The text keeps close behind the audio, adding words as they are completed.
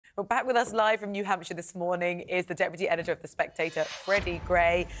Well, back with us live from New Hampshire this morning is the deputy editor of The Spectator, Freddie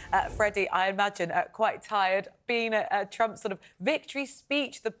Gray. Freddie, I imagine quite tired, being at Trump's sort of victory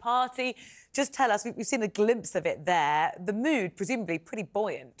speech, the party. Just tell us, we've seen a glimpse of it there. The mood, presumably, pretty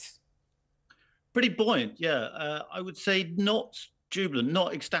buoyant. Pretty buoyant, yeah. I would say not jubilant,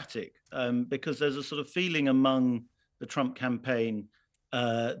 not ecstatic, because there's a sort of feeling among the Trump campaign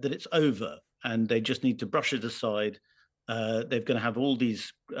that it's over and they just need to brush it aside. They're going to have all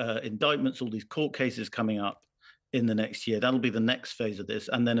these indictments, all these court cases coming up in the next year. That'll be the next phase of this.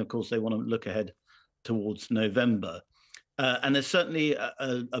 And then, of course, they want to look ahead towards November. And there's certainly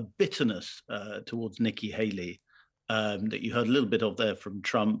a bitterness towards Nikki Haley that you heard a little bit of there from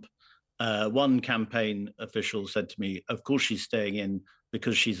Trump. One campaign official said to me, of course she's staying in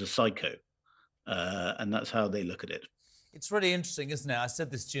because she's a psycho. And that's how they look at it. It's really interesting, isn't it? I said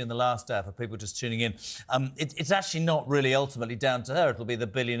this to you in the last hour for people just tuning in. It's actually not really ultimately down to her. It'll be the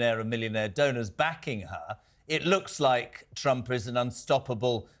billionaire and millionaire donors backing her. It looks like Trump is an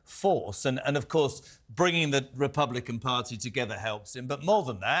unstoppable force. And of course, bringing the Republican Party together helps him. But more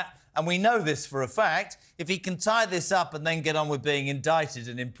than that, and we know this for a fact, if he can tie this up and then get on with being indicted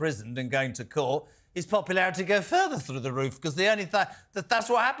and imprisoned and going to court, his popularity go further through the roof, because the only that's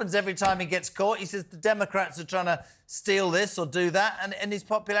what happens every time he gets caught. He says the Democrats are trying to steal this or do that, and his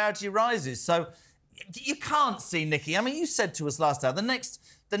popularity rises. So you can't see Nikki. I mean, you said to us last hour, the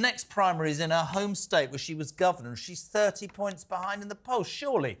next primary is in her home state where she was governor, and she's 30 points behind in the polls.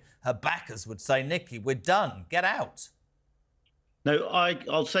 Surely her backers would say, Nikki, we're done. Get out. No,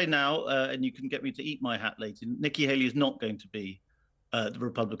 I'll say now, and you can get me to eat my hat later, Nikki Haley is not going to be the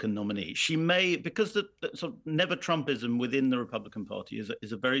Republican nominee. She may, because the sort of never-Trumpism within the Republican Party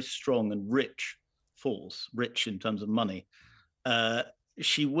is a very strong and rich force, rich in terms of money.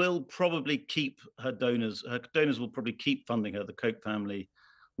 She will probably keep her donors. Her donors will probably keep funding her. The Koch family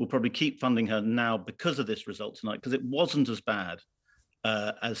will probably keep funding her now because of this result tonight, because it wasn't as bad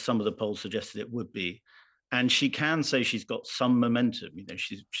as some of the polls suggested it would be. And she can say she's got some momentum. You know,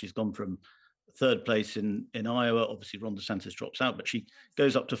 she's gone from third place in Iowa. Obviously, Ron DeSantis drops out, but she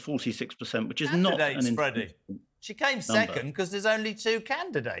goes up to 46%, which is not an Freddie. She came second because there's only two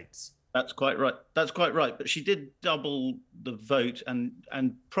candidates. That's quite right. That's quite right. But she did double the vote and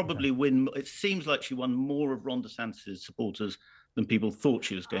probably win. It seems like she won more of Ron DeSantis' supporters than people thought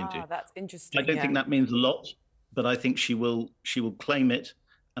she was going to. That's interesting. I don't think that means a lot, but I think she will claim it.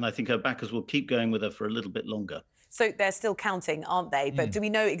 And I think her backers will keep going with her for a little bit longer. So they're still counting, aren't they? But do we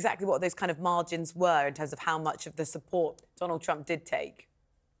know exactly what those kind of margins were in terms of how much of the support Donald Trump did take?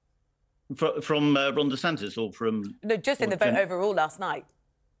 From Ron DeSantis or from... No, just in the vote overall last night.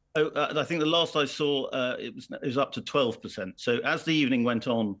 Oh, I think the last I saw, it was up to 12%. So as the evening went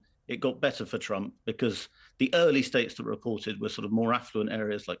on, it got better for Trump because the early states that reported were sort of more affluent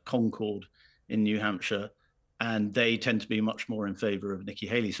areas like Concord in New Hampshire, and they tend to be much more in favour of Nikki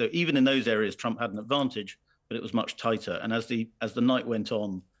Haley. So even in those areas, Trump had an advantage, but it was much tighter. And as the night went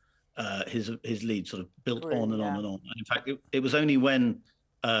on, his lead sort of built on and on and on. And in fact, it was only when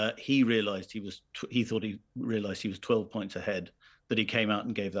he realised he thought he realised he was 12 points ahead that he came out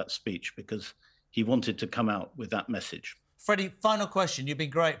and gave that speech, because he wanted to come out with that message. Freddie, final question. You've been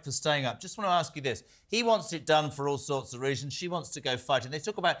great for staying up. Just want to ask you this. He wants it done for all sorts of reasons. She wants to go fighting. They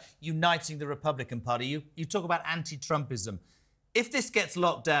talk about uniting the Republican Party. You talk about anti-Trumpism. If this gets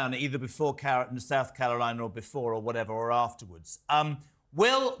locked down either before South Carolina or before or whatever or afterwards,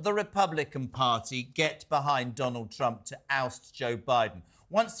 will the Republican Party get behind Donald Trump to oust Joe Biden?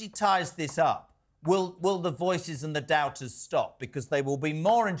 Once he ties this up, will the voices and the doubters stop? Because they will be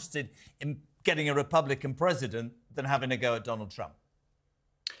more interested in getting a Republican president than having a go at Donald Trump.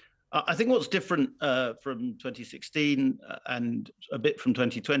 I think what's different from 2016 and a bit from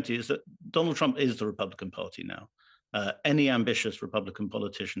 2020 is that Donald Trump is the Republican Party now. Any ambitious Republican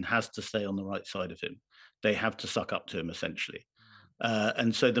politician has to stay on the right side of him. They have to suck up to him, essentially.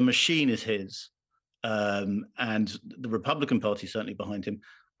 And so the machine is his, and the Republican Party certainly behind him.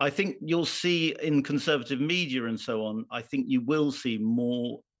 I think you'll see in conservative media and so on, I think you will see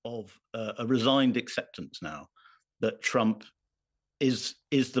more of a resigned acceptance now that Trump is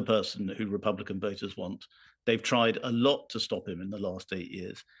the person who Republican voters want. They've tried a lot to stop him in the last 8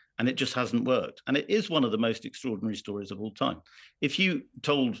 years, and it just hasn't worked. And it is one of the most extraordinary stories of all time. If you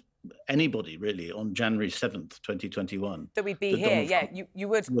told anybody, really, on January 7th, 2021... that we'd be here, you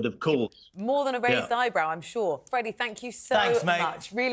would have called. More than a raised eyebrow, I'm sure. Freddie, thank you so much. Really